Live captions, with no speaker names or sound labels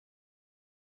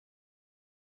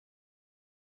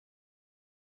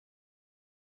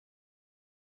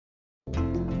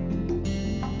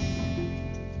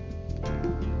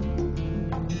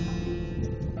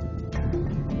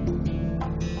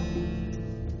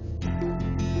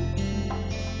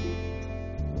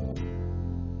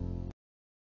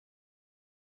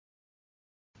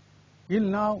Till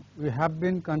now we have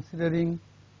been considering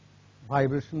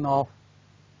vibration of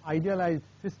idealized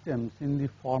systems in the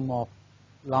form of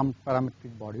lumped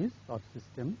parametric bodies or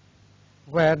systems,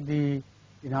 where the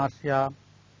inertia,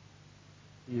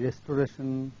 the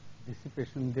restoration,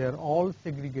 dissipation, they are all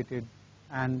segregated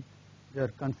and they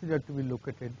are considered to be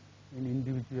located in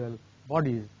individual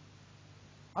bodies.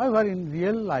 However, in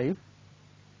real life,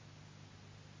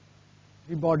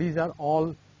 the bodies are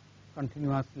all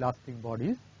continuous elastic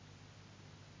bodies,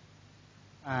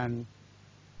 and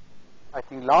I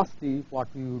think lastly what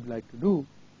we would like to do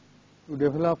to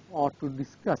develop or to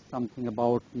discuss something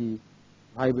about the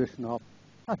vibration of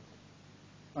such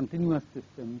continuous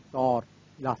systems or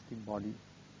elastic bodies.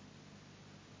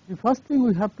 The first thing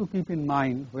we have to keep in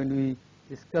mind when we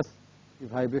discuss the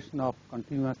vibration of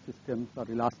continuous systems or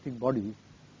elastic bodies,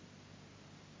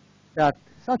 that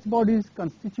such bodies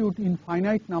constitute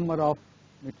infinite number of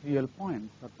material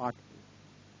points or particles,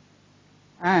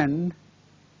 and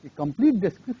the complete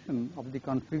description of the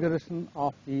configuration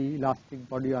of the elastic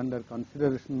body under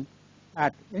consideration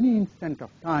at any instant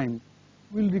of time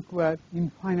will require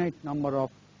infinite number of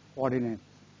coordinates,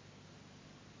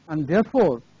 and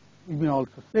therefore we may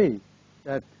also say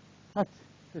that such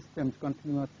systems,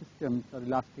 continuous systems or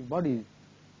elastic bodies,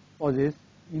 possess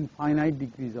infinite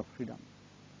degrees of freedom.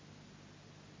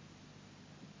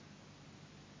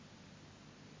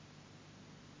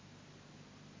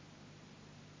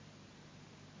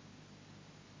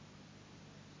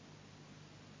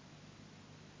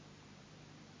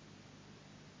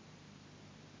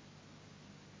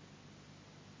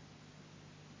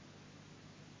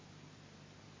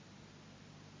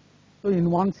 So,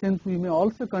 in one sense we may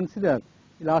also consider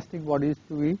elastic bodies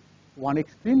to be one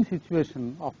extreme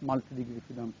situation of multi-degree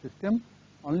freedom system,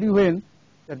 only when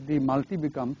that the multi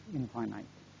becomes infinite.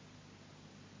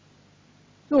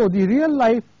 So, the real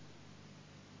life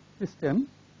system,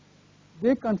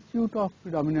 they constitute of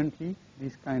predominantly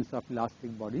these kinds of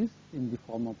elastic bodies in the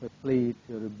form of a plate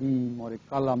or a beam or a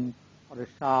column or a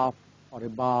shaft or a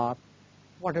bar,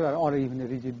 whatever, or even a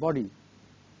rigid body.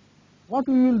 What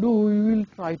we will do, we will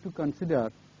try to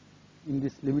consider in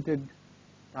this limited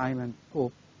time and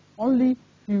scope only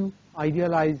few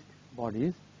idealized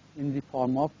bodies in the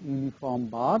form of uniform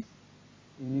bars,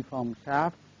 uniform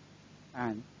shafts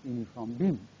and uniform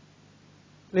beams.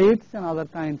 Plates and other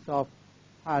kinds of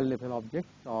higher level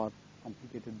objects or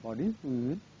complicated bodies we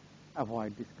will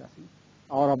avoid discussing.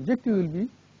 Our objective will be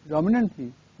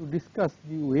predominantly to discuss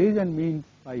the ways and means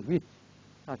by which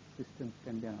such systems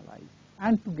can be analyzed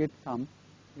and to get some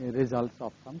results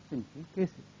of some simple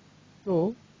cases.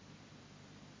 So,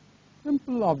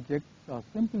 simple objects or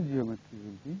simple geometry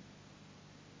will be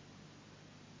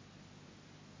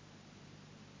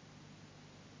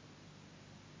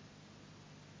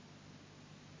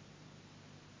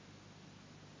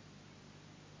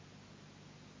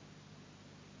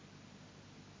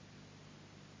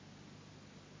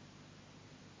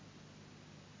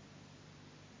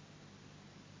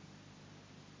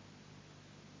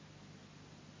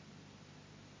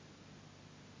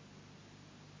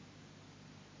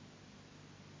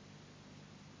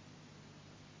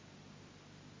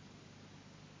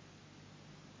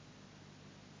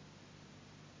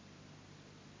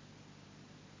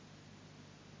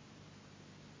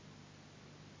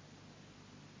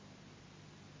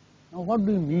Now, what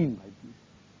do you mean by this?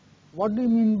 What do you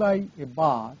mean by a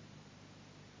bar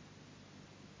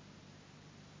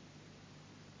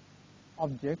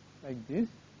object like this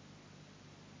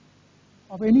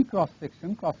of any cross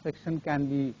section? Cross section can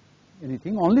be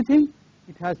anything, only thing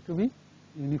it has to be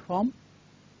uniform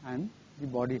and the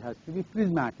body has to be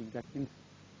prismatic, that means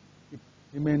it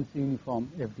remains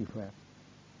uniform everywhere.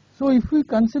 So, if we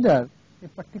consider a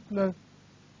particular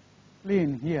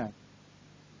plane here,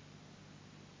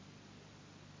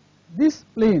 this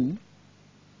plane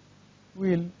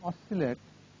will oscillate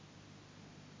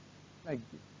like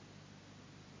this,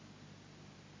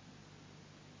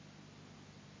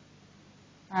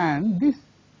 and this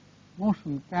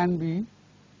motion can be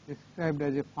described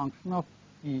as a function of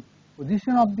the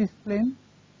position of this plane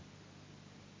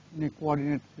in a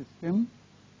coordinate system,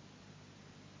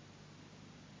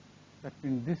 that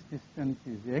means this distance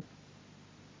is x,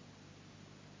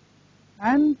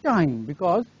 and time,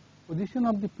 because position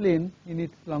of the plane in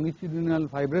its longitudinal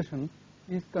vibration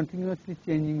is continuously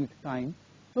changing with time.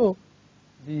 So,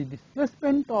 the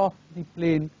displacement of the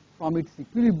plane from its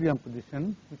equilibrium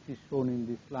position, which is shown in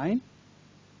this line,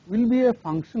 will be a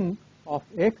function of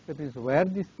x, that is where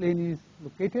this plane is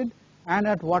located and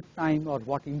at what time or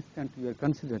what instant you are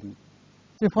considering.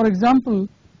 Say for example,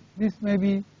 this may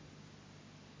be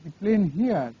the plane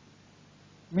here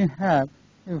may have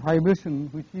a vibration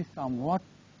which is somewhat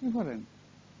different.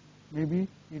 Maybe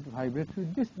it vibrates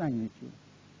with this magnitude.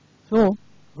 So,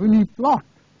 when we plot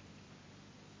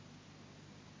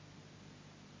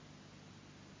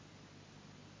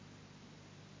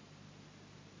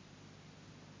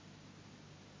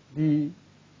the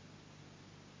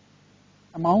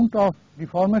amount of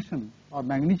deformation or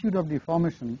magnitude of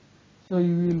deformation, so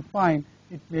you will find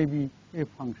it may be a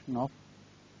function of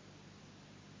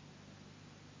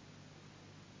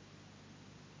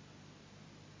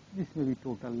this may be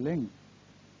total length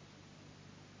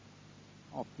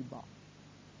of the bar.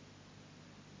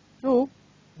 So,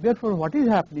 therefore, what is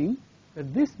happening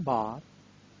that this bar,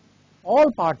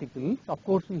 all particles, of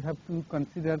course, we have to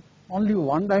consider only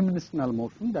one dimensional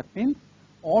motion, that means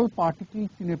all particles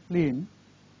in a plane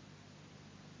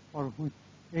for which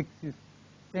x is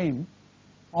same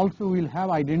also will have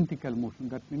identical motion,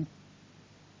 that means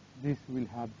this will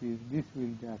have this will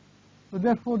that. So,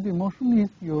 therefore, the motion is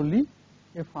purely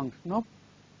a function of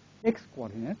x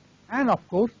coordinate and of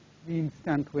course, the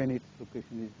instant when its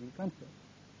location is being considered.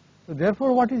 So,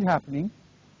 therefore, what is happening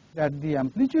that the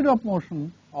amplitude of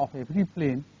motion of every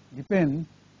plane depends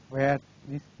where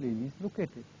this plane is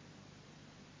located.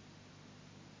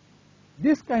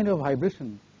 This kind of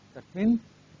vibration, that means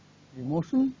the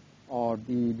motion or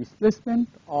the displacement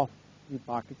of the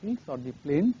particles or the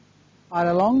planes are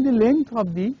along the length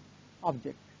of the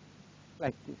object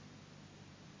like this.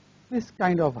 This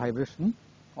kind of vibration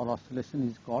or oscillation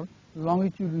is called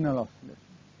longitudinal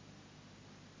oscillation.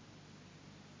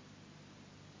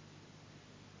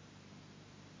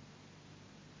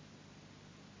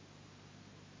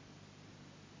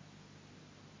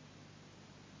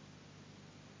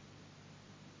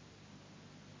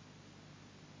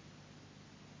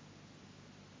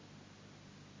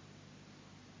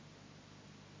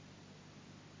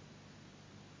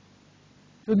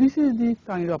 So, this is the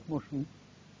kind of motion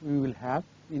we will have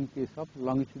in case of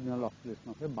longitudinal oscillation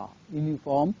of a bar,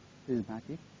 uniform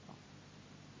prismatic bar.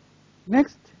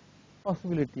 Next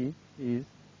possibility is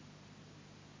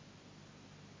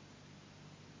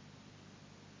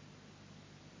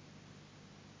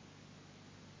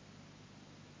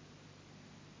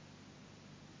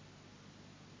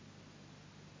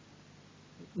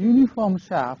uniform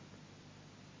shaft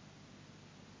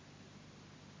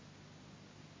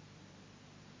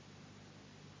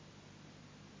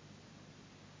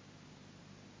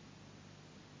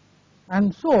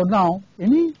and so now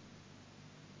any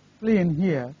plane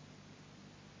here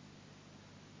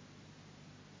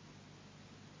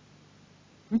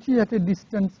which is at a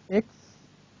distance x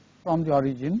from the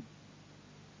origin,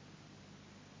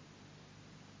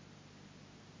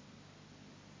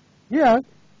 here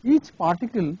each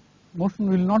particle motion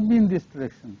will not be in this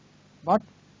direction, but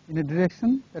in a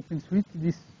direction that means which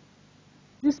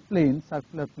this plane,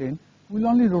 circular plane, will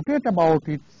only rotate about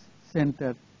its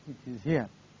center which is here.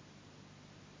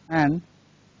 And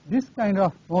this kind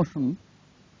of motion,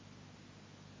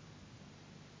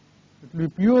 it will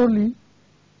be purely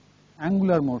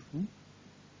angular motion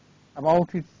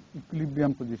about its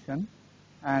equilibrium position,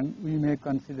 and we may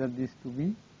consider this to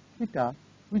be theta,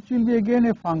 which will be again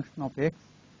a function of x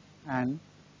and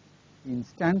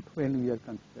instant when we are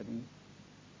considering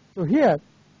it. So, here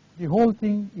the whole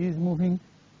thing is moving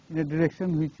in a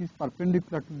direction which is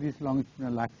perpendicular to this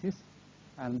longitudinal axis,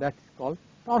 and that is called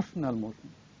torsional motion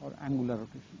or angular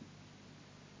rotation.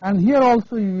 And here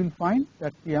also you will find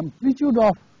that the amplitude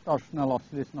of torsional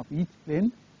oscillation of each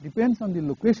plane depends on the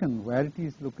location where it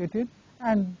is located,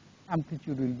 and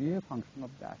amplitude will be a function of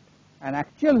that. And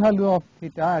actual value of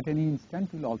theta at any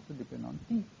instant will also depend on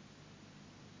t.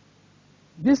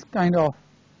 This kind of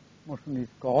motion is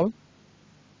called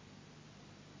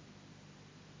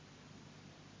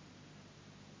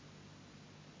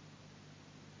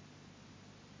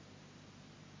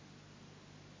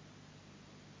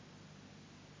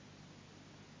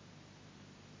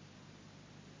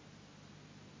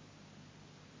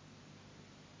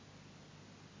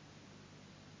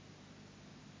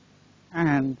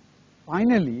and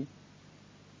finally,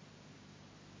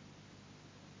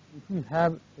 if we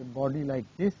have a body like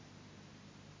this,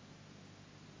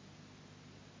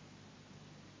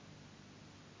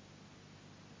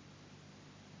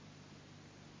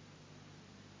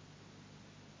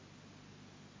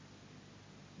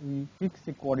 we fix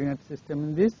a coordinate system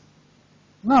in this.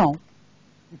 Now,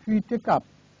 if we take up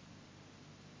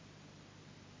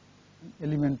an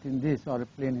element in this or a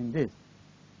plane in this,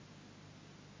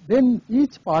 then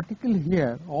each particle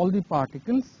here, all the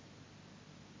particles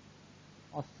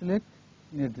oscillate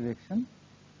in a direction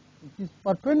which is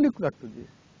perpendicular to this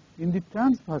in the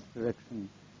transverse direction.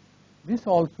 This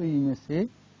also you may say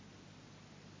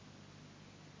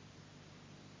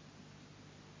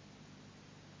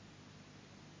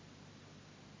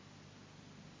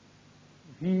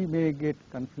V may get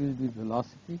confused with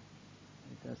velocity.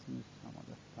 Let us use some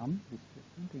other term,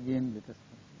 displacement. Again, let us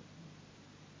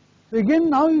consider. So again,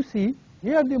 now you see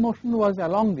here the motion was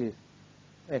along this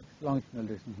x longitudinal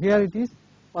direction. Here it is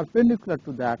perpendicular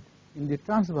to that in the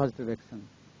transverse direction,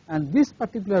 and this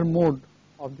particular mode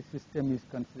of the system is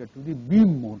considered to be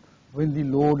beam mode, when the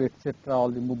load etc. all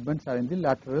the movements are in the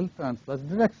lateral transverse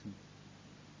direction.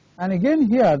 And again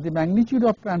here the magnitude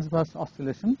of transverse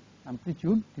oscillation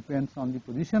amplitude depends on the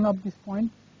position of this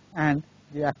point, and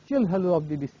the actual value of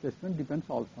the displacement depends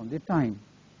also on the time,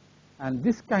 and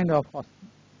this kind of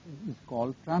is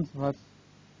called transverse .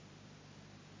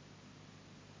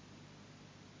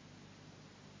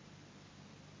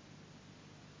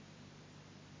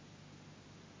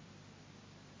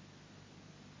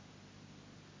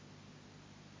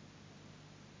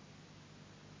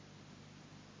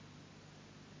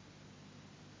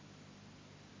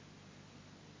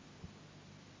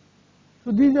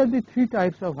 So these are the three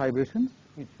types of vibrations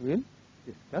which we will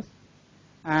discuss,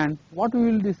 and what we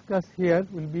will discuss here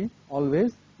will be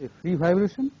always a free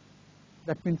vibration.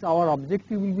 That means our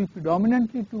objective will be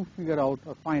predominantly to figure out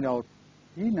or find out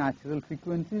the natural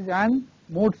frequencies and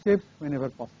mode shapes whenever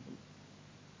possible.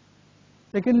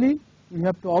 Secondly, we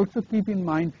have to also keep in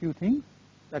mind few things.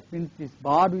 That means this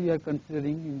bar we are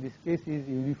considering in this case is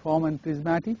uniform and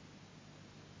prismatic.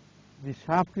 The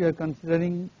shaft we are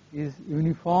considering is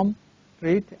uniform,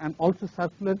 straight and also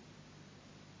circular,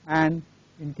 and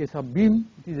in case of beam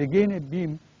it is again a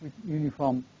beam with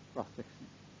uniform cross section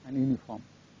and uniform.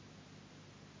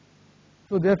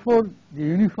 So therefore, the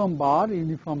uniform bar,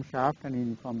 uniform shaft and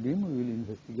uniform beam we will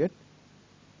investigate.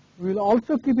 We will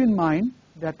also keep in mind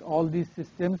that all these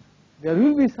systems there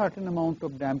will be certain amount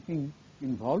of damping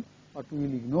involved, but we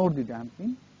will ignore the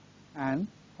damping, and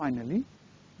finally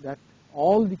that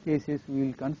all the cases we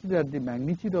will consider the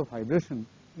magnitude of vibration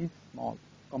is small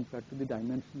compared to the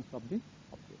dimensions of the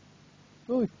object.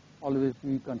 So always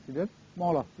we consider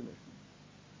small oscillations.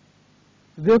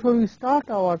 So therefore, we start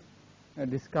our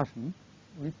discussion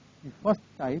with the first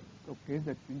type of case,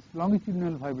 that means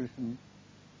longitudinal vibration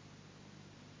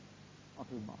of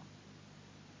a bar.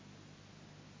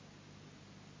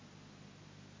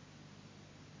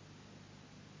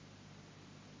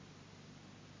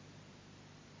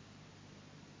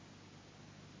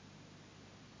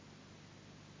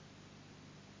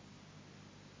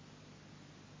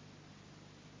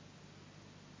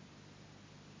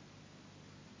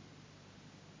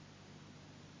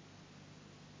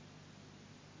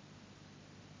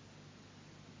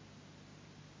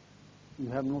 You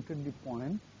have noted the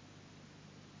point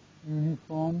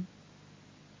uniform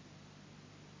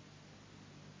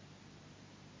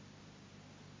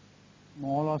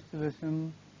small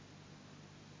oscillation,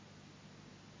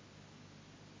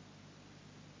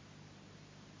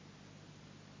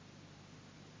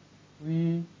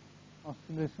 free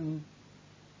oscillation,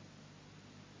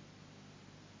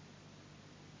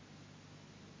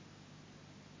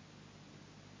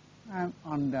 and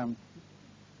undamped.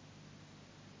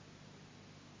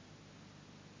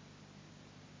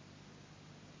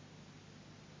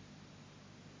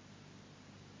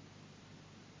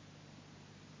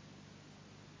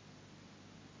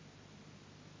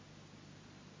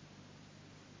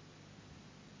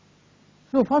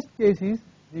 So first case is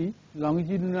the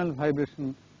longitudinal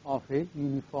vibration of a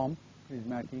uniform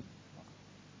prismatic bar.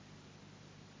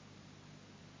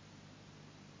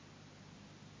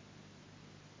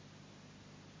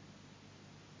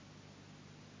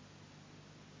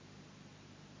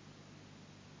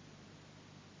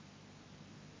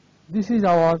 This is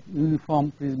our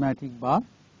uniform prismatic bar.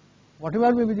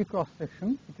 Whatever may be the cross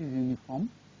section, it is uniform.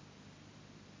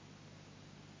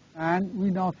 And we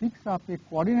now fix up a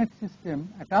coordinate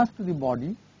system attached to the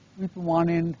body with one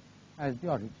end as the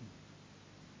origin.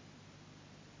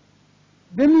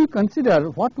 Then we consider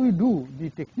what we do. The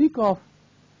technique of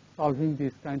solving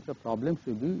these kinds of problems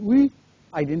will be we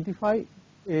identify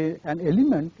an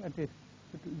element at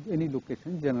any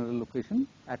location, general location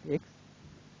at x,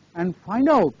 and find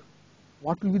out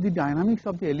what will be the dynamics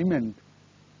of the element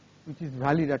which is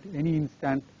valid at any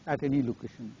instant at any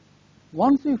location.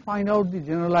 Once we find out the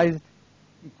generalized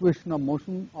equation of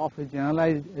motion of a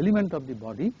generalized element of the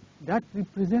body, that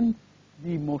represents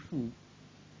the motion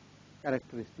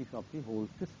characteristics of the whole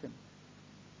system.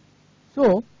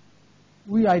 So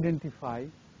we identify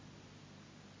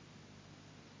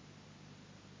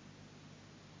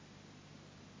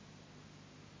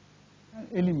an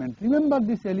element. Remember,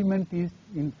 this element is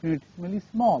infinitesimally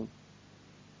small.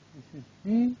 This is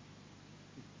P,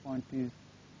 this point is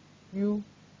Q,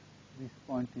 this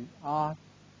point is R, this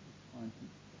point is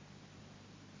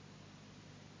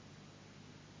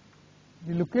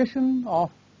the location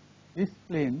of this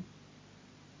plane,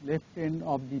 left end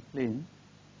of the plane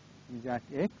is at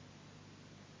x,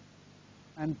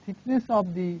 and thickness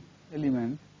of the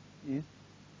element is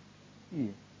Ea.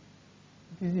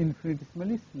 It is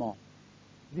infinitesimally small.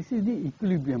 This is the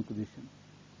equilibrium position.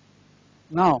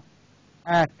 Now,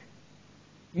 at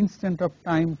instant of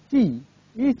time t,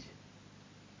 each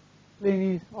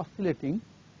plane is oscillating.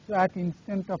 So, at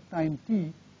instant of time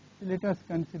t, let us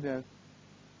consider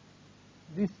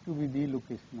this to be the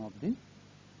location of the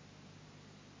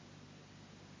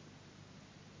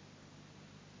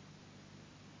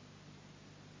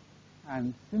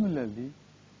and similarly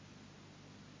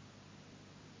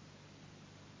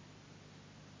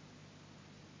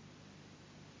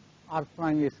r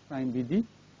prime s prime be the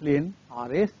plane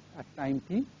rs at time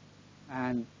t,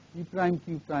 and p prime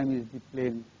q prime is the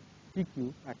plane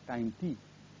pq at time t.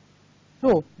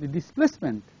 So, the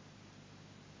displacement,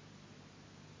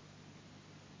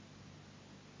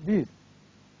 this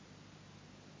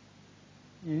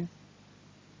is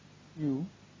u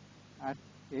at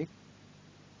x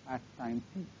at time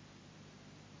t.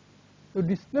 So,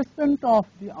 displacement of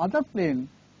the other plane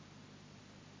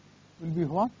will be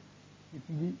what? It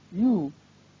will be u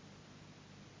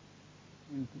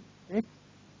into x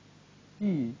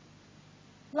t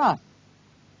plus.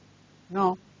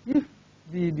 Now, if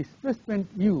the displacement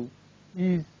u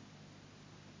is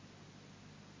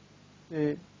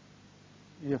say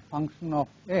a function of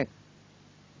x,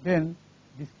 then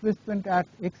displacement at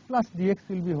x plus dx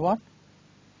will be what?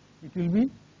 It will be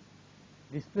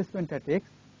displacement at x.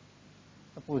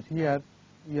 Suppose here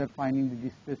we are finding the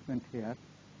displacement here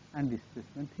and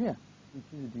displacement here, which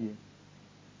is dx.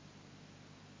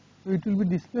 So, it will be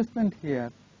displacement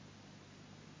here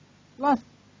plus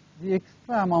the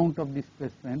extra amount of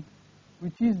displacement,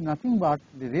 which is nothing but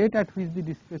the rate at which the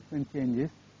displacement changes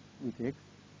with x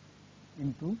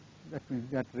into, that means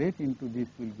that rate into this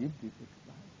will give this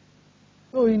extra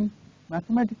height. So, in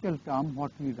mathematical term,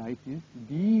 what we write is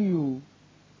du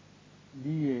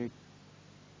dx.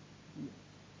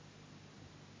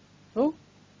 So,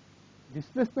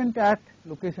 displacement at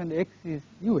location x is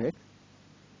ux,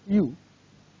 u.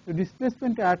 So,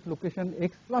 displacement at location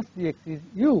x plus dx is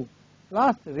u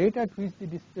plus rate at which the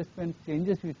displacement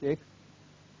changes with x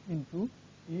into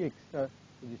the extra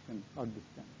position or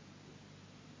distance.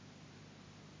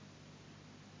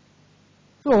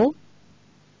 So,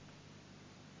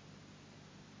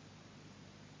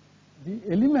 the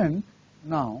element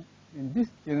now in this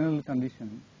general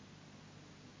condition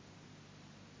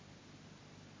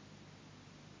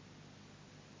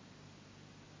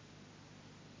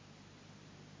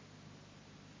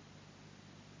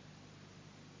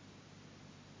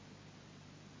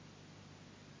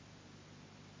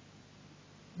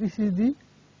this is the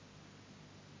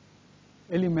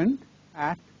element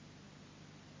at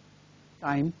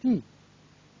time t.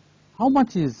 How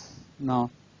much is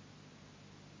now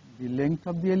the length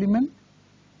of the element?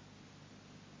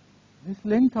 This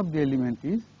length of the element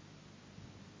is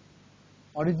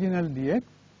original dx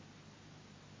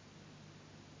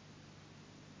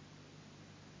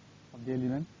of the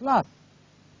element plus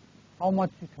how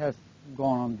much it has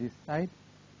gone on this side,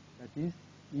 that is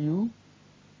u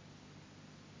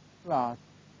plus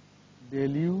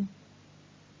del u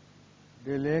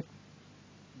del x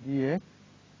dx,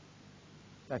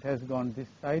 that has gone this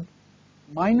side,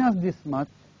 minus this much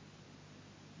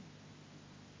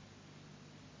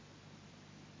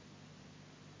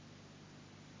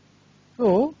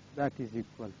so that is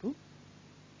equal to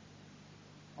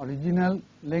original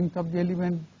length of the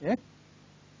element x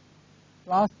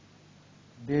plus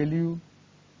del u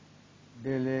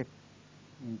del x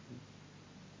into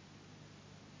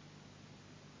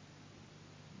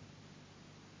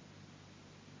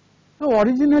so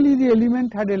originally the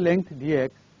element had a length dx,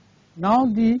 now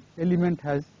the element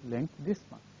has length this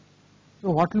much. So,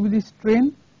 what will be the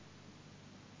strain?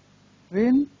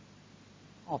 Strain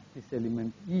of this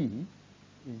element E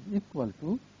is equal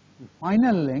to the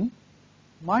final length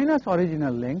minus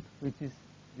original length, which is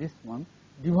this one,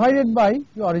 divided by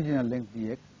the original length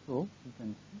dx. So, you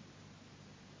can see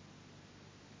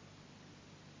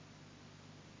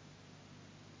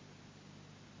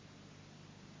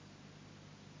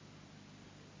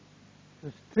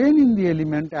so strain in the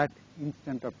element at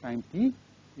instant of time t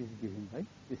is given by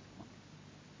this one.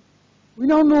 We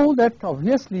now know that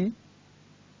obviously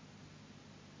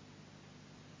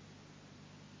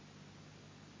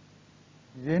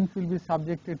length will be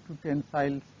subjected to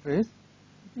tensile stress.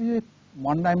 It is a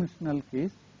one-dimensional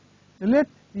case. So, let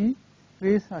the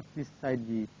stress at this side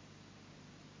be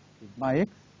sigma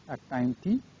x at time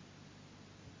t,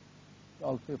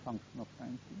 also a function of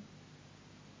time t.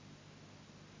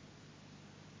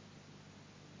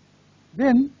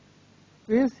 then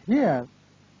stress here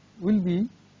will be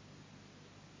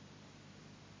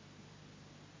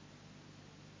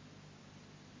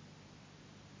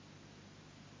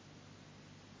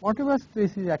whatever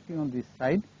stress is acting on this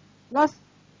side plus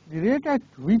the rate at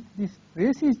which the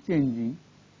stress is changing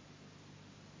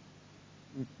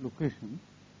with location.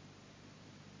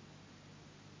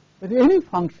 But any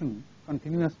function,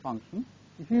 continuous function,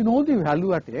 if you know the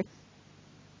value at x,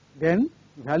 then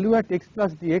value at x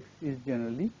plus dx is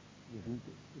generally given.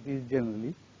 It is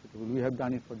generally suitable. We have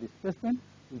done it for displacement.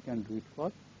 We can do it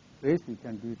for stress. We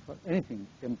can do it for anything: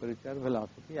 temperature,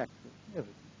 velocity, acceleration,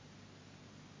 everything.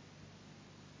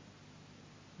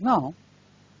 Now,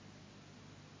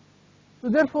 so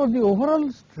therefore, the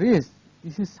overall stress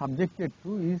this is subjected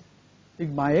to is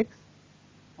sigma x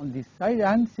on this side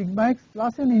and sigma x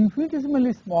plus an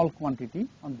infinitesimally small quantity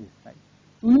on this side.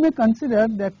 So we may consider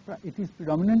that it is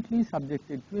predominantly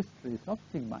subjected to a stress of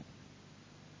sigma x.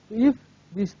 So if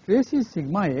the stress is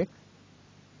sigma x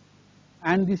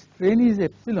and the strain is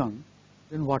epsilon,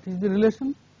 then what is the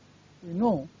relation? We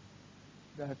know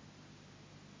that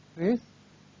stress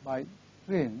by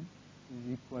strain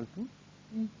is equal to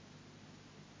E.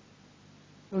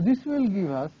 So this will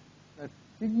give us that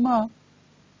sigma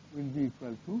will be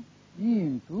equal to E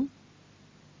into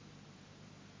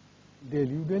del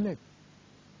U del x.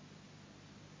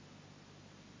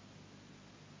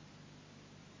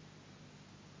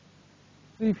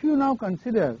 So if you now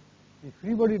consider the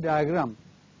free body diagram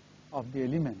of the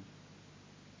element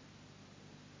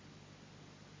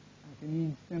at any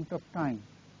instant of time,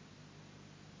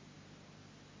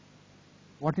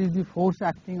 what is the force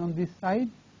acting on this side?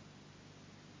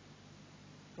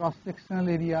 Cross-sectional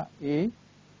area A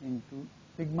into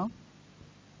sigma,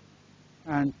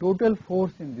 and total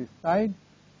force in this side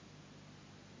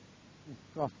is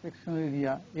cross-sectional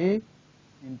area A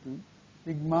into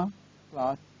sigma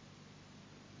plus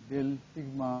del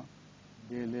sigma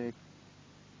del x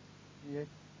dx.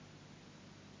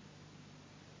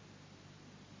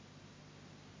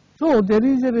 So there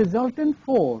is a resultant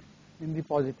force in the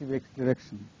positive x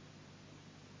direction.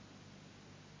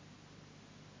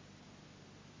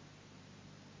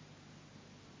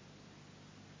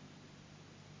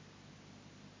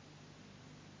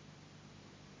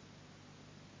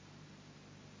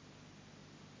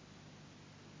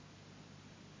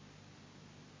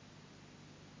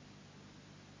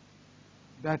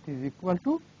 That is equal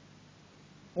to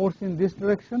force in this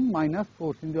direction minus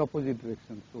force in the opposite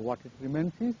direction. So what it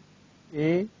remains is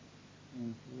A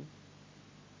into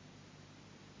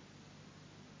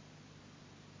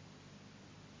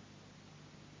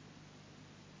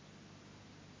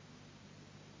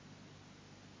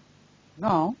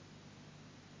now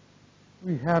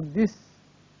we have this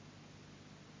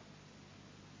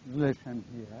relation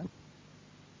here.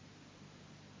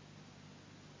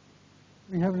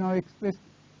 We have now expressed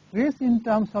stress in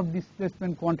terms of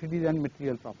displacement quantities and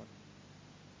material properties.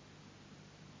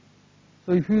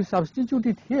 So if you substitute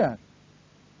it here,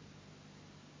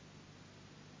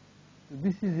 so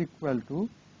this is equal to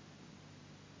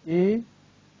A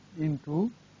into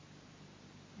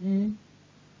E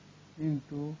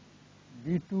into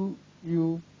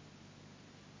d2u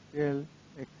del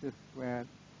x square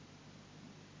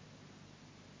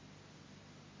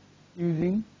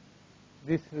using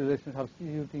this relation,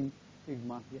 substituting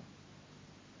sigma here.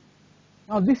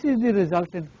 Now this is the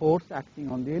resultant force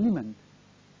acting on the element.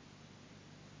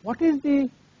 What is the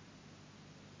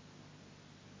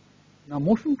now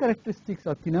motion characteristics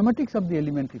or kinematics of the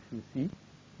element? If you see,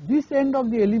 this end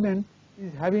of the element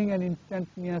is having an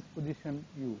instantaneous position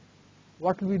u.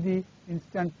 What will be the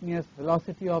instantaneous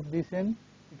velocity of this end?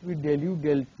 It will be del u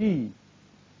del t.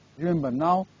 Remember,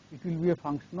 now it will be a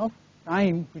function of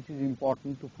time, which is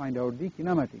important to find out the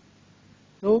kinematics.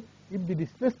 So if the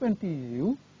displacement is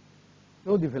u,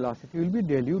 so the velocity will be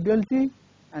del u del t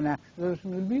and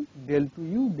acceleration will be del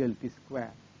 2u del t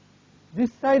square.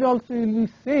 This side also will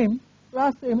be same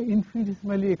plus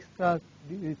infinitesimally extra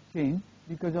change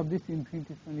because of this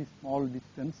infinitesimally small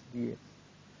distance dx.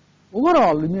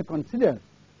 Overall, we may consider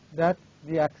that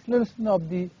the acceleration of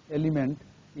the element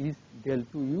is del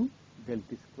 2u del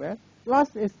t square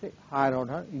plus a higher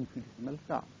order infinitesimal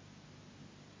term.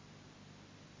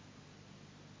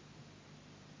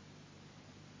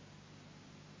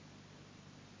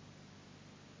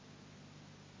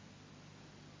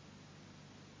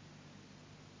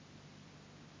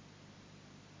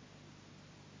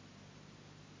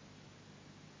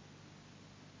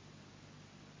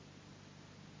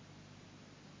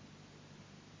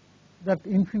 That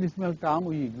infinitesimal term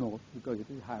we ignore because it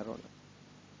is higher order.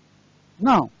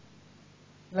 Now,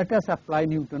 let us apply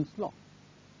Newton's law.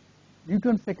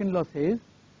 Newton's second law says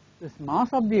this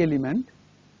mass of the element,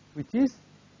 which is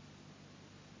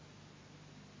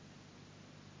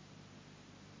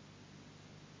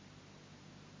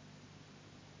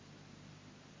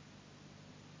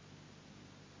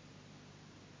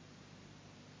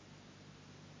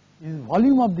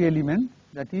volume of the element,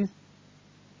 that is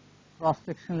cross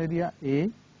sectional area A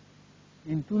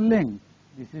into length.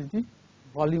 This is the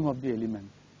volume of the element,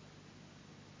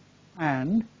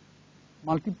 and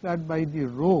multiplied by the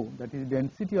rho, that is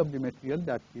density of the material,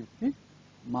 that is the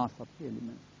mass of the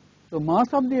element. So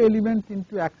mass of the element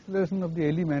into acceleration of the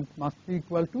element must be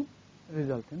equal to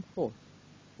resultant force.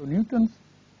 So Newton's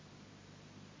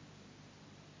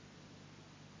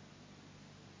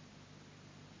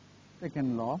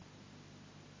second law,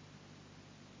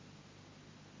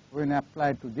 when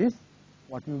applied to this,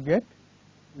 what you get?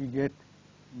 We get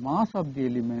mass of the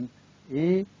element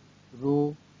A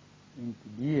rho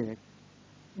into dx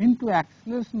into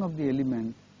acceleration of the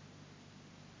element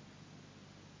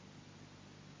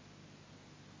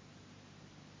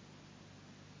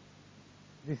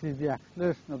this is the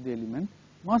acceleration of the element,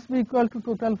 must be equal to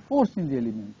total force in the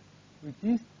element, which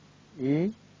is A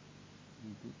into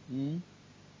E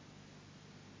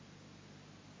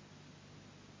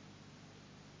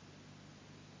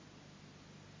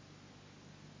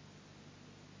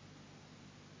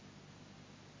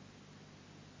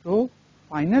So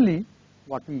finally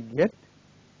what we get,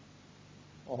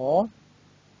 or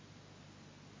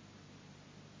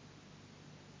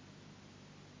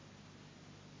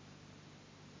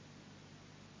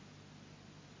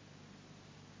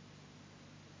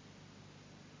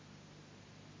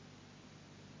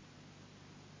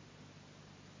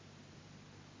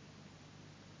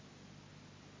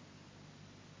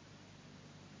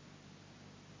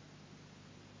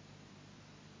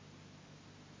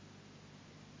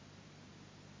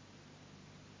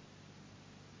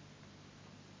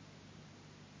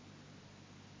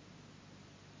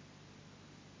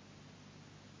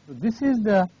so this is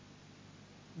the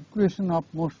equation of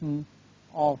motion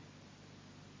of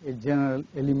a general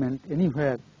element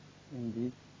anywhere in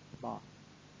the bar.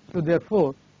 So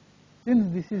therefore,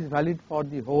 since this is valid for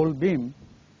the whole beam,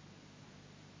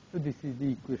 so this is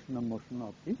the equation of motion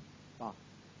of the bar.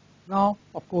 Now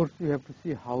of course we have to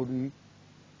see how do we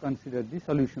consider the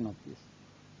solution of this.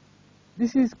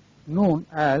 This is known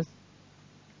as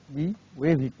the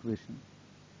wave equation.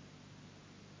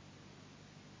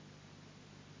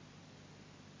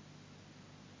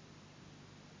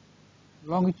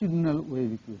 Longitudinal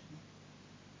wave equation,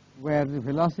 where the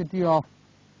velocity of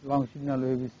longitudinal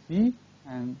wave is c,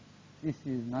 and this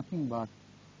is nothing but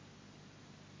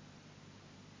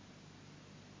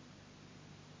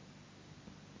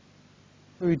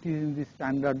so it is in the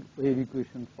standard wave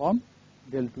equation form,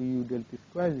 del 2u del t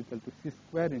square is equal to c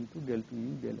square into del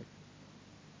 2u del x.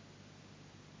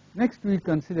 Next we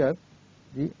consider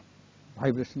the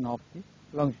vibration of the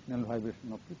longitudinal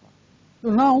vibration of the part. So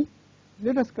now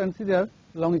let us consider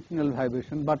longitudinal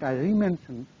vibration, but as I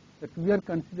mentioned that we are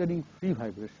considering free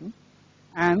vibration,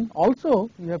 and also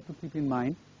you have to keep in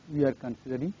mind we are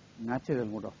considering natural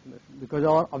mode oscillation, because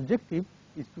our objective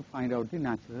is to find out the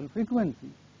natural frequency.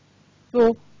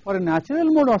 So for a natural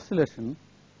mode oscillation,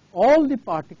 all the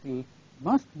particles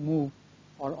must move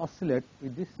or oscillate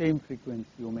with the same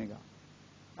frequency omega,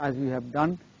 as we have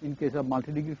done in case of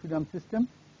multi-degree freedom system.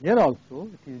 Here also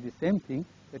it is the same thing,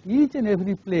 that each and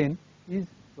every plane is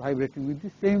vibrating with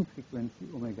the same frequency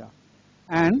omega,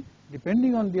 and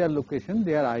depending on their location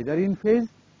they are either in phase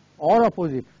or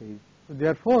opposite phase. So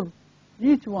therefore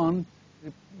each one's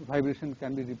vibration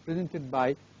can be represented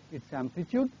by its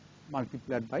amplitude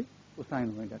multiplied by cosine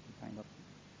omega t kind of thing.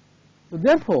 So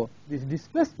therefore this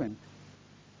displacement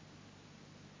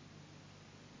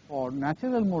for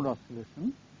natural mode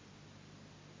oscillation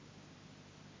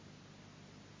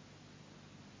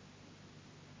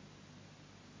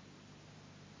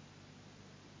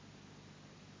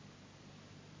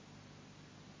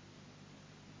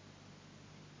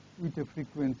with a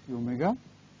frequency omega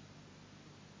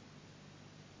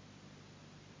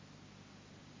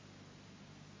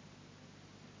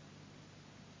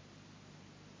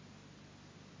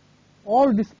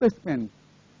all displacements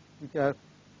which are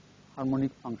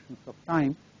harmonic functions of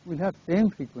time will have same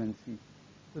frequency.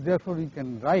 So therefore we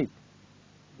can write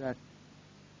that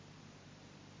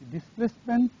the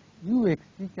displacement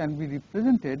uxt can be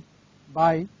represented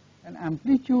by an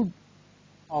amplitude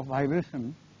of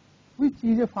vibration which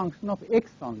is a function of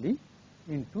x only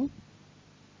into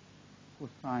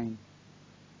cosine,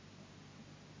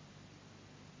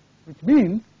 which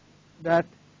means that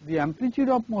the amplitude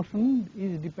of motion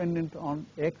is dependent on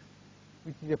x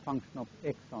which is a function of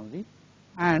x only,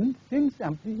 and since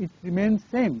it remains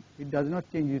same, it does not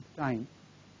change with time.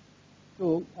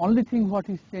 So only thing what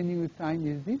is changing with time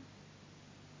is the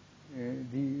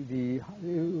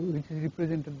which is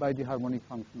represented by the harmonic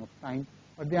function of time,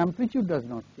 but the amplitude does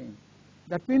not change.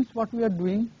 That means what we are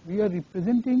doing, we are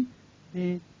representing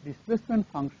the displacement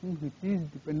function which is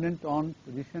dependent on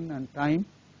position and time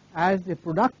as a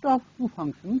product of two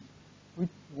functions, which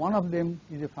one of them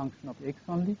is a function of x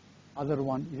only, other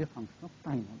one is a function of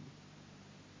time only.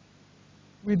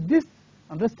 With this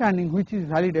understanding, which is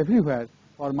valid everywhere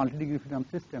for multi-degree freedom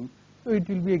system, so it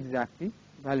will be exactly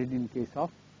valid in case of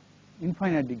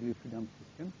infinite degree freedom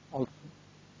system also.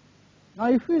 Now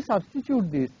if we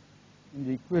substitute this in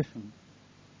the equation,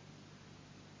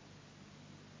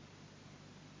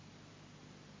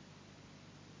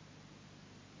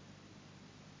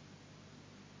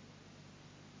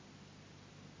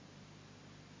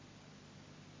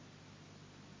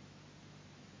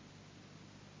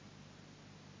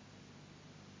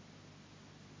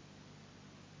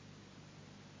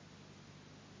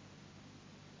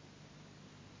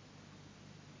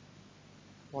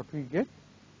 what we get?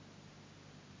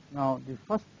 Now the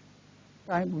first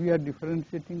time we are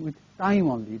differentiating with time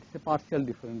only, it is a partial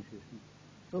differentiation.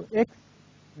 So x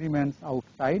remains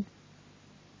outside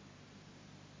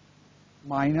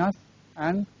minus,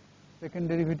 and second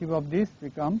derivative of this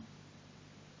becomes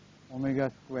omega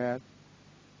square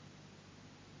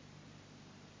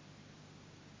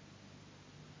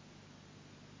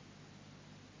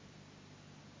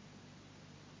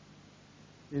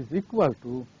is equal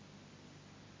to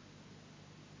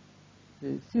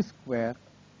c square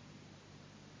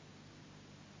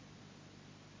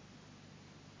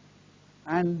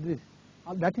and this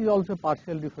that is also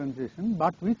partial differentiation,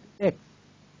 but with x.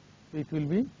 So it will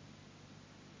be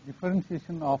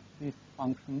differentiation of this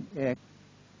function x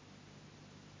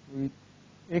with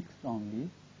x only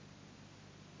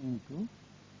into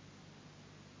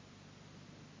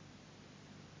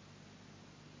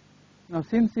now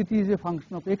since it is a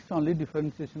function of x only,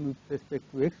 differentiation with respect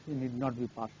to x need not be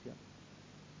partial.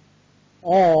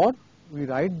 Or we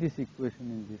write this equation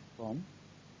in this form.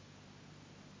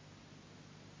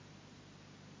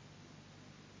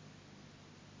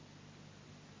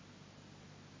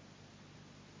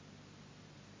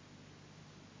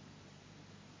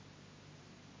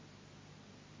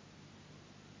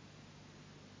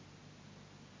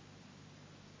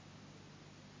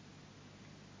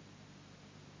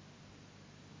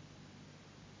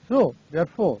 So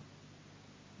therefore,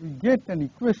 we get an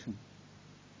equation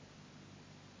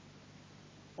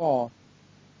for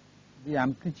the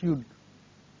amplitude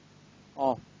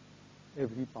of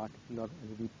every particle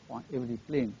or every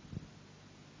plane.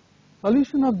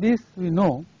 Solution of this we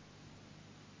know,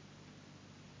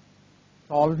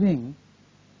 solving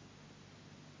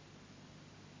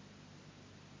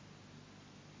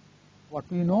what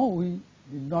we know, we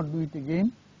did not do it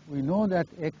again. We know that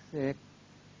xx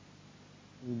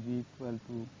will be equal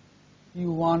to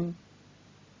q1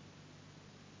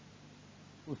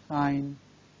 cosine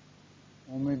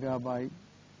omega by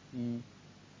c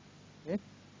x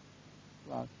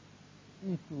plus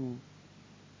c2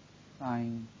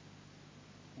 sine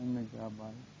omega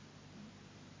by.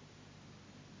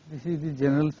 This is the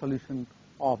general solution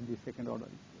of the second order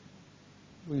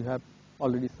equation. We have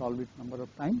already solved it number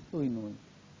of times, so we know it.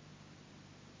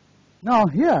 Now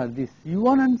here this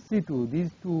c1 and c2, these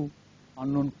two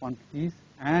unknown quantities,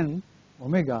 and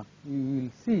omega, we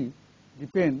will see,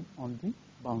 depend on the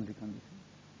boundary condition.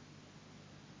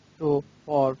 So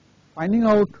for finding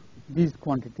out these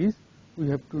quantities, we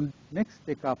have to next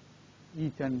take up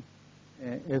each and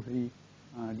every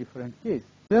different case.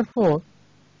 Therefore,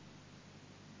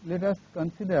 let us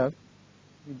consider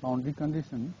the boundary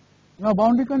conditions. Now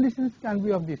boundary conditions can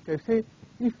be of this type. Say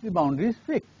if the boundary is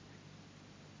fixed,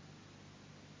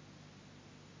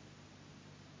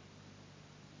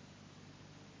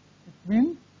 it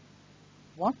means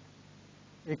what?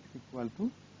 X equal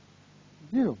to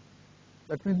 0.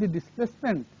 That means the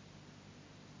displacement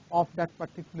of that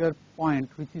particular point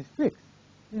which is fixed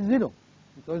is 0,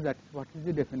 because that is what is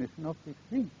the definition of fixed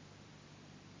thing.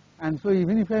 And so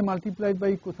even if I multiply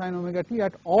by cosine omega t,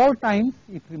 at all times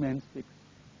it remains fixed.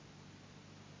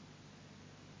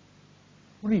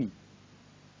 Free.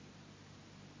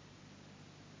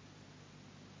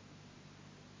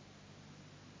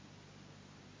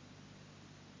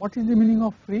 What is the meaning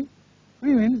of free?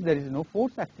 Free means there is no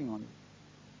force acting on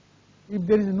it. If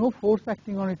there is no force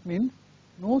acting on it, means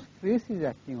no stress is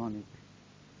acting on it.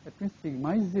 That means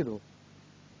sigma is 0.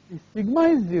 If sigma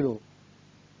is 0,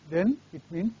 then it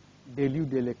means del u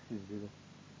del x is 0.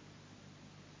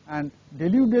 and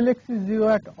del u del x is 0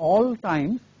 at all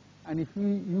times, and if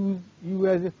we use u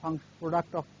as a function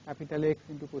product of capital X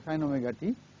into cosine omega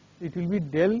t, it will be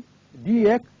del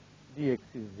dx is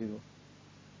 0.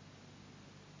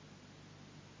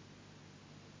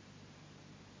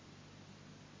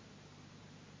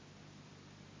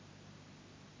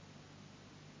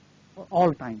 For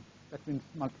all time, that means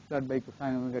multiplied by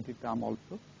cosine omega t term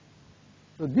also.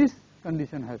 So this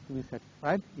condition has to be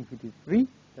satisfied. If it is free,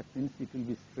 that means it will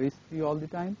be stress free all the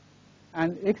time,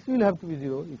 and x will have to be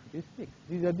 0 if it is fixed.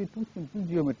 These are the two simple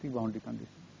geometric boundary conditions.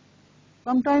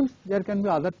 Sometimes there can be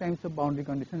other types of boundary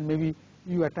conditions. Maybe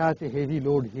you attach a heavy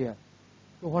load here.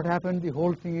 So what happens? The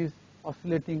whole thing is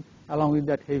oscillating along with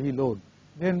that heavy load.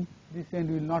 Then this end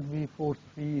will not be force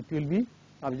free. It will be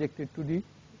subjected to the,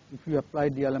 if you apply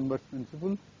D'Alembert's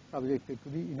principle, subjected to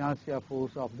the inertia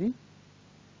force of the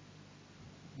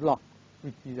block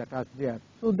which is attached there.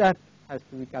 So that has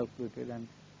to be calculated, and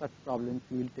such problems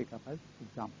we will take up as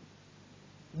examples.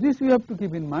 This we have to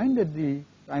keep in mind, that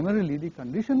primarily the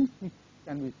conditions which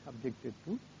can be subjected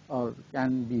to or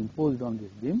can be imposed on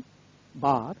this beam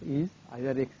bar is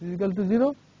either x is equal to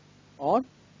 0 or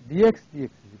dx is equal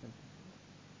to 0.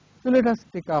 So let us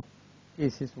take up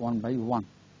cases one by one.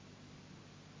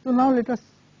 So now let us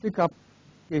pick up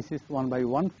cases one by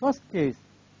one. First case,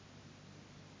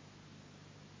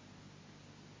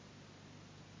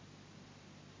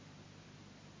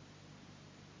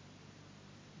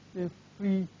 a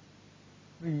free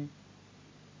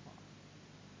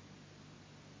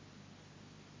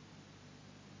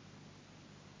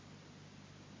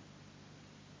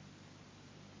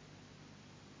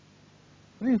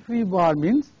free bar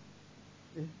means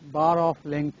a bar of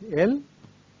length L,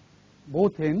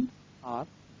 both ends are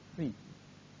free.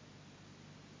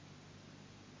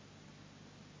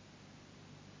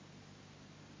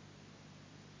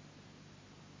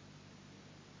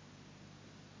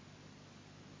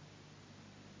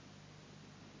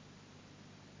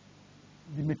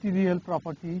 The material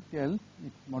property tells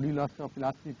its modulus of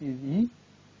elasticity is E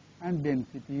and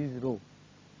density is rho.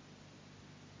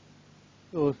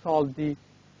 So solve the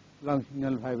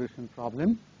longitudinal vibration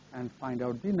problem and find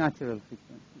out the natural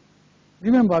frequency.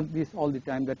 Remember this all the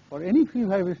time, that for any free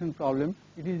vibration problem,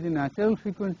 it is the natural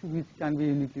frequency which can be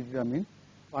uniquely determined,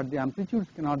 but the amplitudes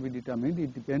cannot be determined.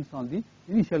 It depends on the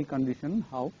initial condition,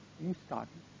 how you start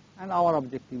it. And our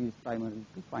objective is primarily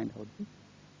to find out this.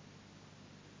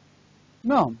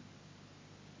 Now,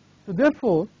 so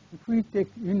therefore, if we take,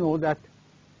 you know that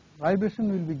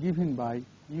vibration will be given by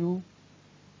u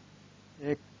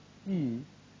x t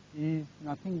is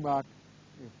nothing but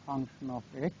a function of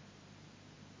x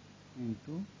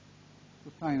into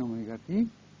cosine omega t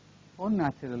for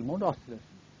natural mode oscillation.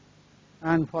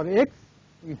 And for x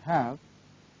we have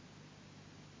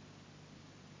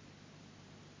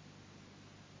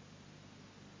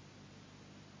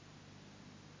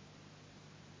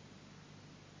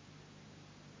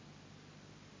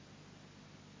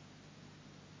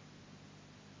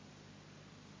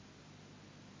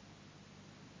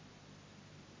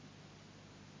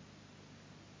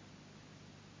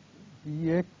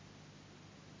dx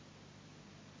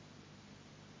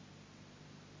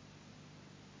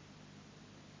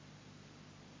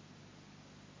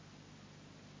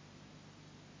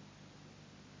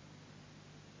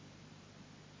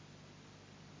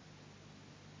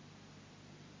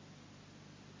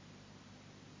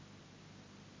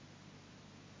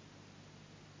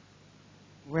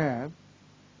where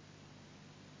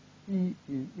T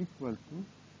is equal to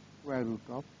square root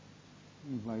of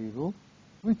E by rho,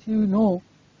 which you know,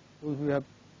 those who have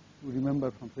to remember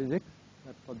from physics,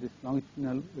 that for this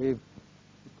longitudinal wave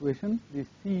equation, this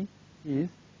C is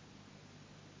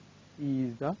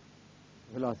the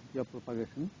velocity of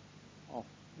propagation of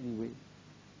any wave.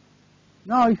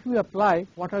 Now, if we apply,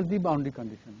 what are the boundary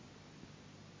conditions?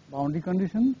 Boundary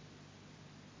conditions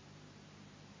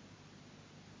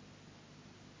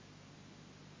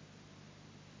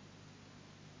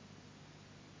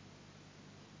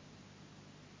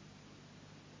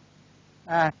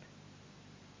at,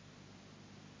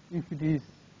 if it is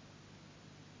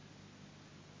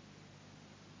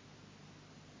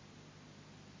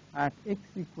at x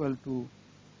equal to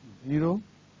 0,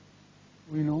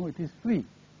 we know it is free,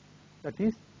 that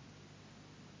is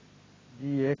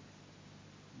dx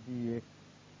equal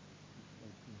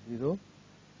to 0.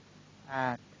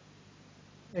 At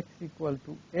x equal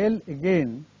to L,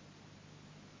 again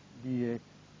dx.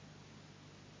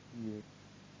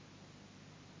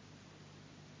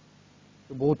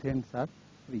 So both ends are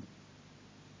free.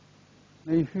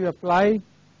 Now if you apply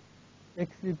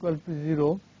x equal to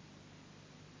 0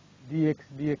 dx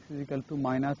is equal to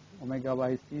minus omega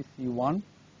by c c1,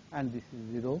 and this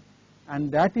is 0,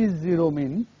 and that is 0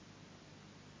 means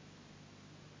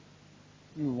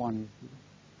c1 is 0.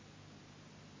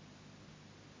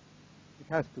 It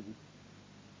has to be,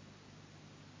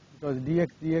 because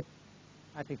dx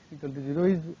at x equal to 0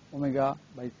 is omega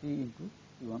by c into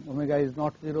c1. Omega is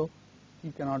not 0,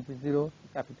 c cannot be 0, so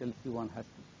capital C1 has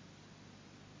to be.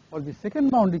 For the second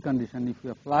boundary condition, if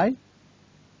you apply,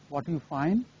 what you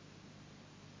find?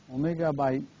 Omega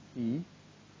by c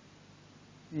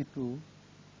c2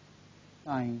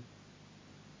 sine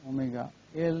omega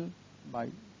L by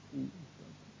c equal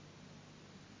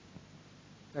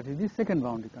to. That is the second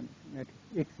boundary condition, that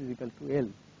is x is equal to L.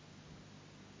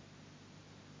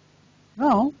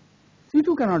 Now,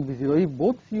 C2 cannot be 0. If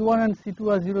both C1 and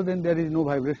C2 are 0, then there is no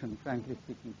vibration, frankly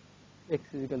speaking. X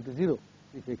is equal to 0.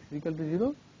 If x is equal to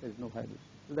 0, there is no vibration.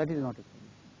 So that is not a solution.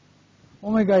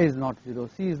 Omega is not 0,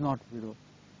 C is not 0.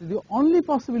 So the only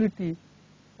possibility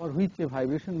for which a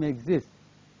vibration may exist,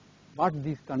 but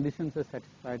these conditions are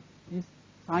satisfied, is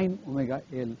sine omega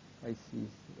L by C is 0.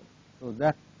 So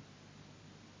that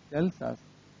tells us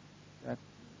that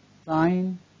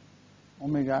sine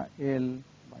omega L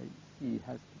by C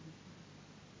has to be,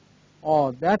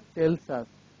 or that tells us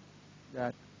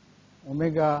that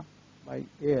omega by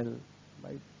L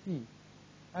by C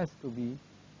has to be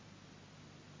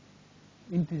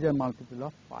integer multiple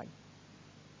of pi,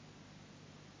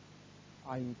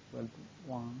 I equal to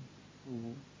 1,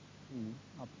 2, 3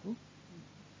 up to 3.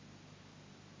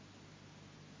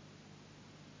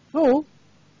 So,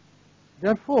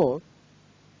 therefore,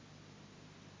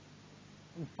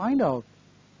 we find out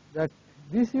that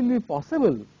this will be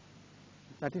possible to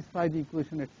satisfy the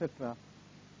equation, etc.,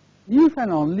 if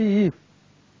and only if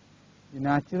the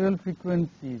natural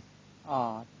frequencies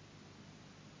are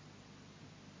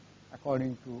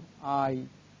according to I,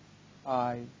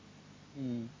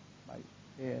 E by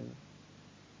L.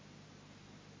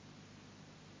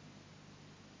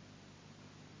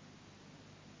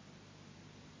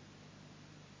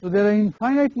 So there are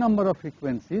infinite number of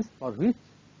frequencies for which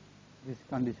this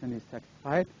condition is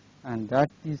satisfied, and that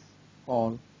is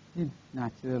called the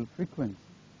natural frequency.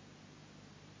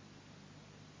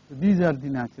 So these are the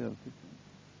natural frequencies.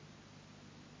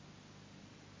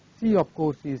 C, of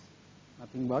course, is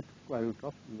nothing but square root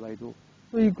of E by rho.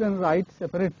 So you can write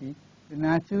separately the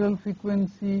natural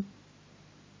frequency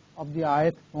of the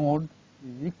ith mode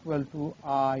is equal to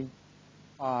I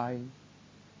pi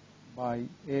by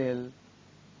L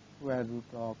square root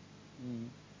of E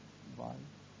by.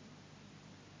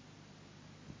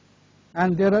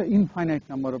 And there are infinite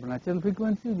number of natural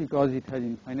frequencies because it has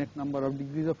infinite number of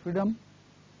degrees of freedom.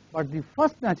 But the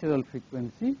first natural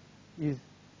frequency is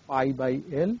pi by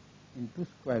L into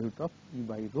square root of E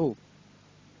by rho.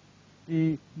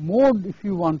 The mode, if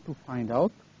you want to find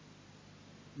out,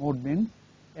 mode means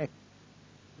x.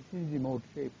 This is the mode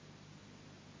shape.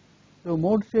 So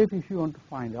mode shape, if you want to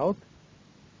find out,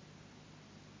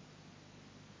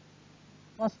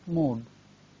 first mode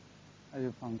as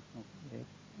a function of x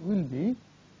will be,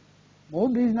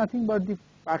 mode is nothing but the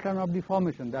pattern of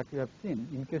deformation that you have seen.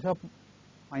 In case of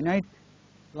finite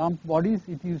lump bodies,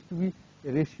 it used to be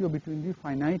a ratio between the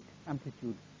finite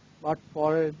amplitude. But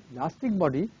for an elastic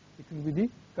body, it will be the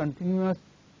continuous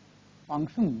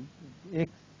function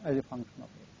x as a function of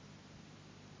x.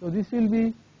 So this will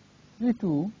be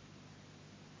C2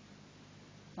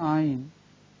 sine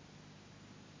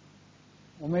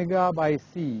omega by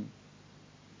C.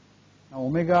 Now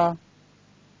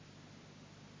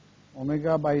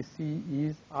omega by C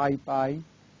is I pi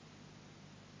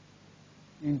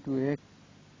into x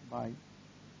by.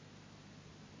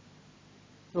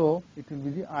 So it will be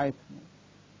the ith mode.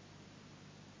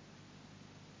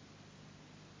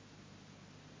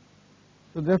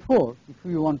 So therefore, if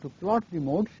we want to plot the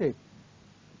mode shape,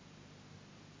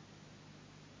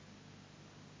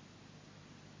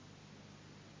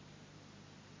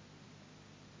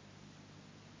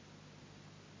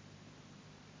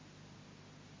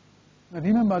 now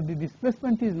remember, the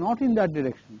displacement is not in that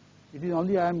direction. It is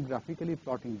only I am graphically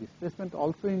plotting displacement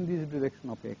also in this direction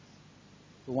of x.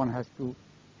 So one has to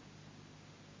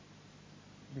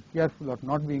be careful of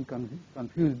not being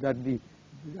confused that the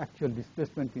actual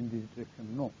displacement in this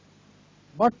direction. No.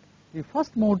 But the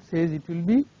first mode says it will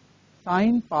be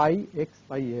sine pi x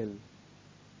by L.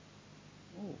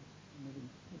 Oh,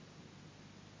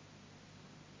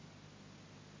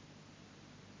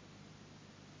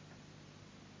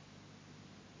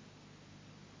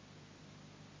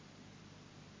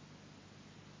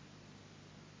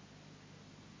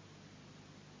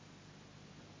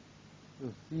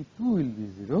 so C2 will be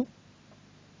 0.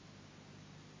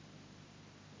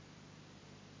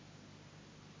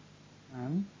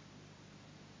 and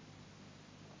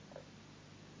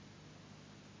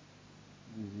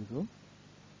B0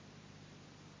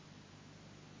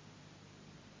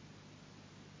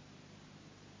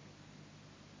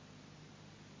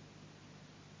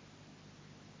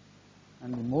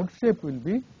 and the mode shape will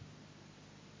be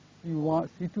C1,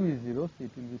 C2 is 0, so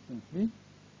it will be simply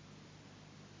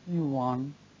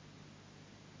C1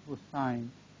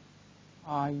 cosine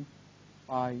I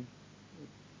pi x.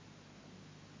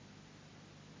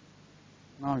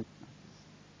 Now it matches.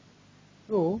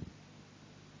 So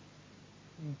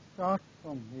we start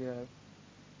from here.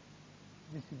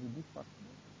 This will be the first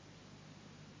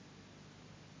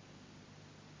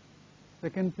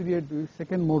mode.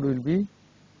 Second mode will be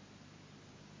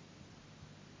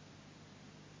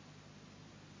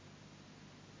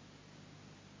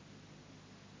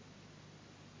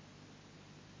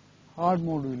third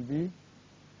mode will be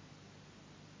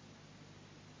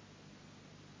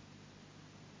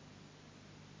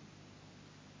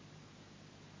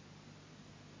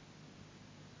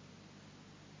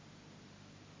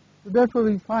so therefore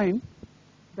we find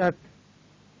that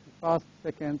the first,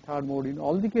 second, third mode in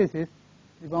all the cases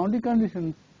the boundary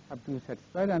conditions have to be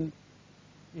satisfied and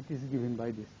it is given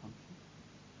by this function.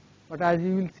 But as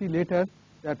you will see later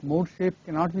that mode shape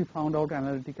cannot be found out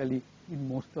analytically in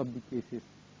most of the cases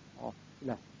of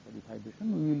elastic body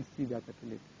vibration. We will see that at a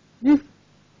later. If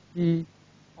the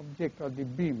object or the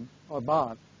beam or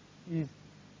bar is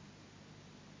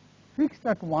fixed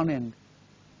at one end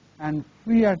and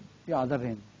free at the other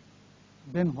end,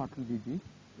 then what will be the case?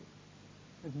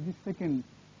 That is the second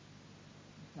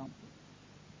example.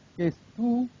 Case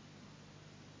 2,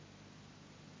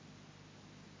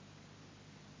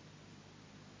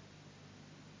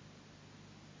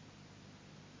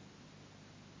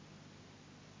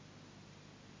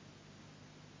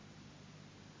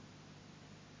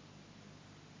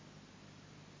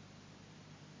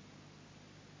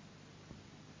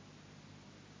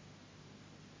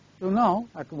 so now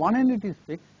at one end it is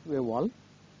fixed to a wall,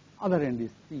 other end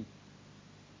is free.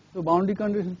 So boundary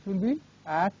conditions will be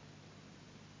at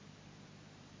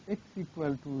x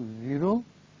equal to 0,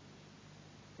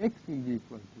 x will be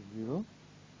equal to 0,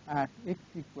 at x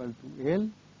equal to L,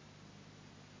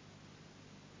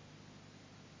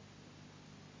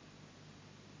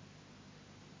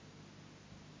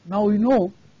 now we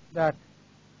know that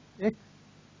x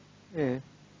is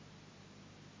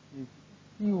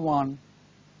C1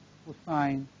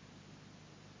 cosine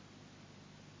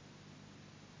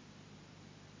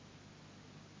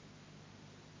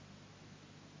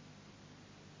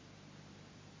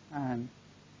and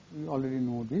we already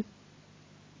know this.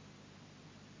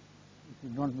 We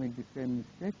should not make the same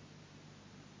mistake.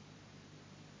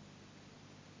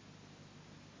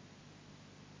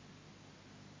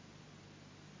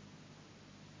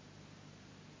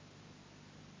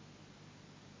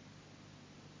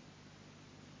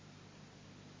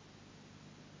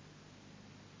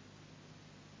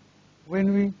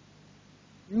 When we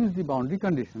use the boundary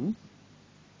conditions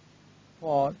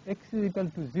for x is equal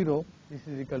to 0, this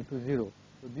is equal to 0.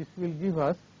 So this will give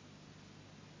us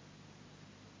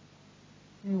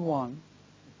C1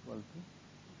 equal to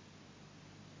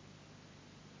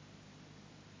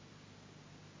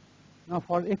now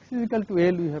for x is equal to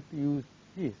L we have to use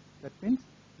this. That means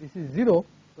this is 0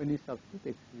 when you substitute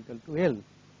x is equal to L.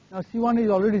 Now C1 is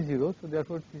already 0, so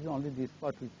therefore it is only this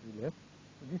part which is left.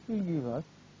 So this will give us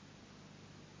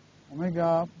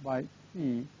omega by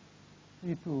C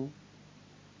C2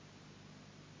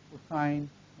 cosine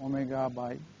omega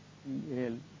by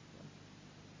CL.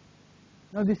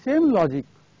 Now the same logic,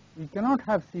 we cannot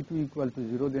have C2 equal to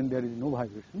 0, then there is no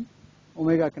vibration.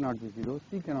 Omega cannot be 0,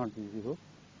 C cannot be 0.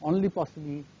 Only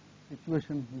possible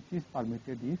situation which is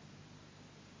permitted is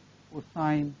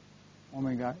cosine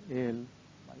omega L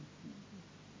by C.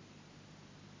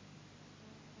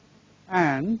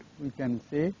 And we can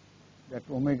say that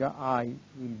omega I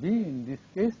will be in this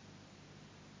case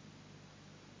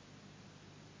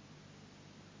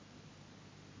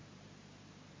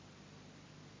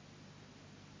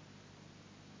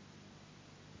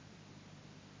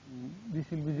this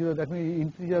will be 0, that means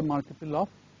integer multiple of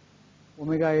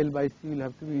omega L by C will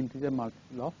have to be integer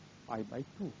multiple of pi by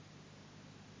 2.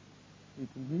 It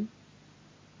will be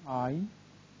I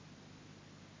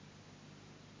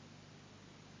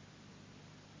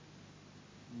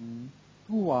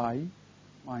 2I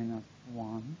minus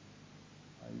 1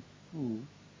 by 2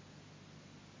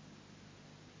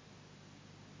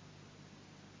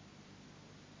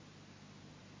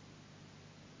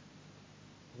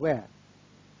 where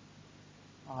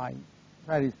I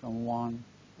varies from 1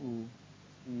 to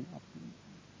 3 up to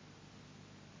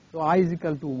infinity. So I is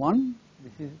equal to 1,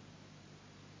 this is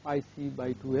pi c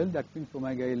by 2l, that means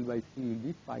omega l by c will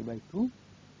be pi by 2.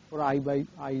 For I by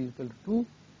I is equal to 2,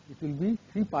 it will be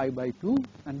 3 pi by 2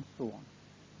 and so on.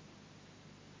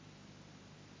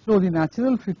 So the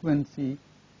natural frequency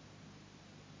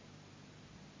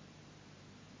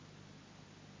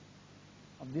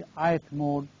of the ith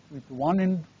mode with one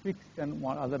end fixed and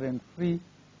one other end free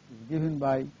is given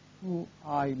by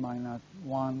 2I minus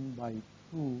 1 by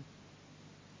 2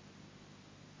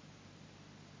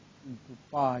 into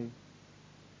pi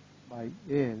by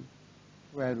L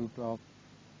square root of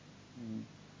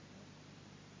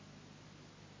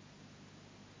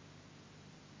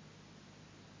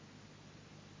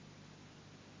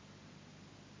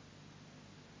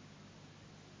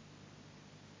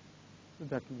so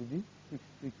that will be the fixed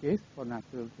free case for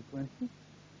natural frequency.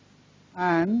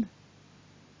 And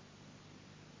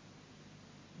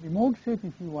the mode shape,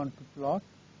 if you want to plot,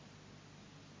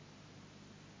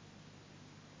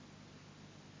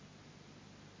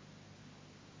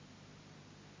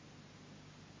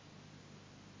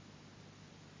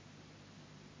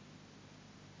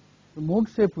 the mode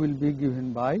shape will be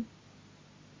given by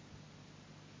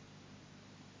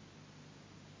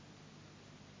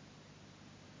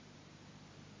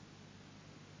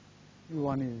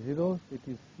Q1 is 0, so it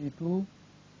is C2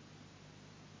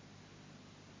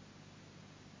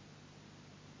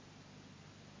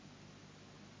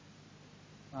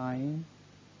 sine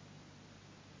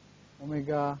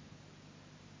omega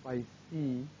by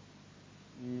C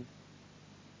is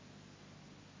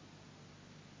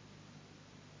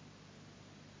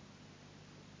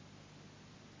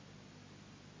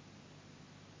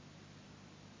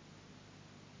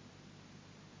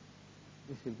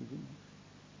this will be the mode.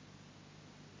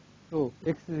 So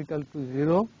x is equal to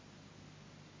 0,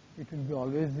 it will be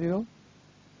always 0,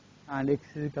 and x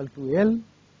is equal to L,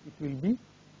 it will be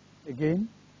again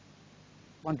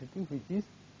quantity which is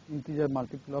integer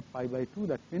multiple of pi by 2,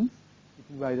 that means it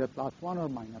will be either plus 1 or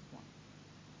minus 1.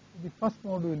 So the first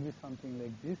mode will be something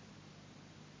like this.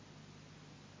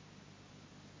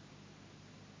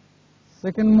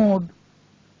 Second mode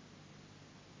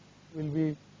will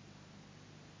be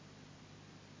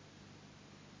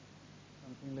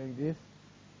something like this.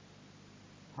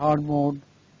 Third mode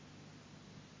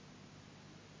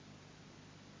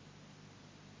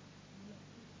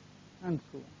and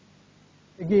so on.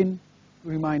 Again, to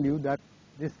remind you that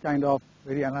this kind of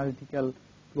very analytical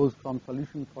closed form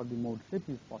solution for the mode shape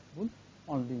is possible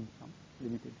only in some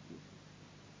limited cases.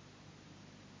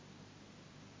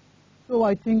 So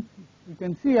I think we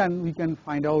can see and we can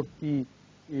find out the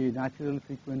natural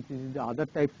frequencies in the other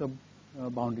types of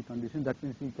boundary conditions. That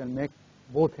means we can make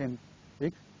both ends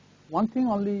fixed. One thing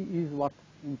only is what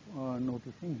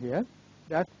noticing here,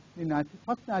 that the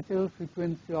first natural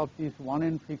frequency of this one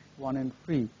end fixed, one end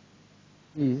free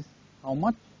is how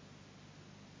much?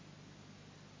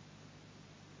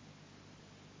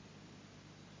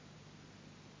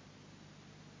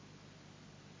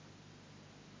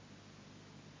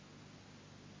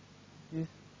 Is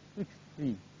fixed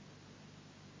free,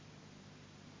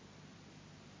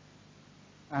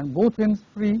 and both ends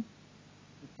free.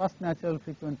 The first natural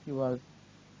frequency was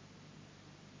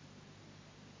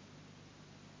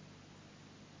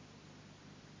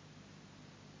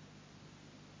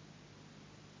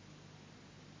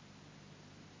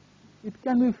it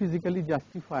can be physically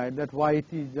justified that why it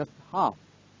is just half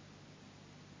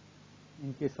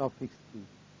in case of fixed free.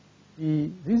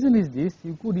 The reason is this: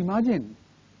 you could imagine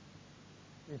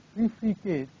a free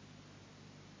case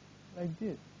like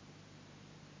this.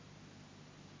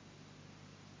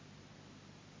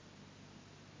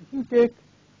 If you take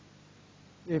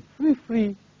a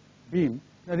free beam,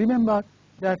 now remember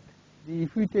that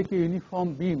if we take a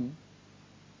uniform beam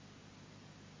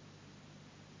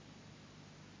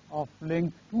of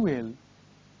length 2L,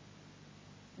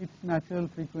 its natural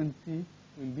frequency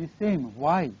will be same.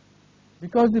 Why?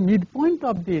 Because the midpoint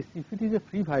of this, if it is a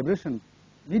free vibration,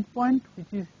 midpoint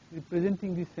which is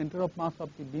representing the center of mass of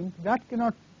the beam, that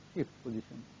cannot shift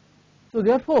position. So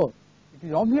therefore, it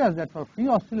is obvious that for free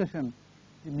oscillation,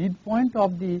 the midpoint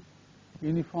of the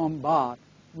uniform bar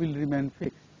will remain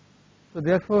fixed. So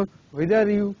therefore, whether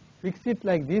you fix it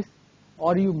like this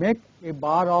or you make a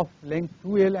bar of length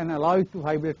 2L and allow it to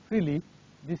vibrate freely,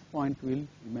 this point will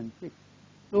remain fixed.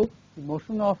 So the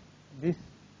motion of this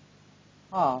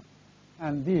half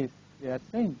and this, they are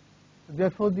same. So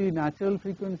therefore, the natural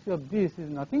frequency of this is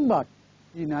nothing but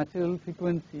the natural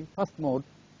frequency, first mode,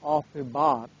 of a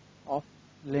bar of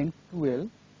length 2L,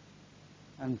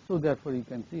 and so therefore you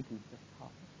can see it is just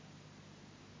half.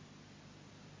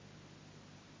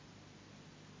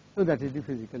 So that is the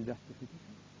physical justification.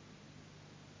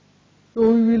 So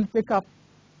we will take up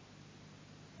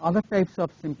other types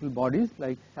of simple bodies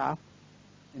like shaft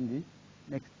in the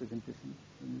next presentation.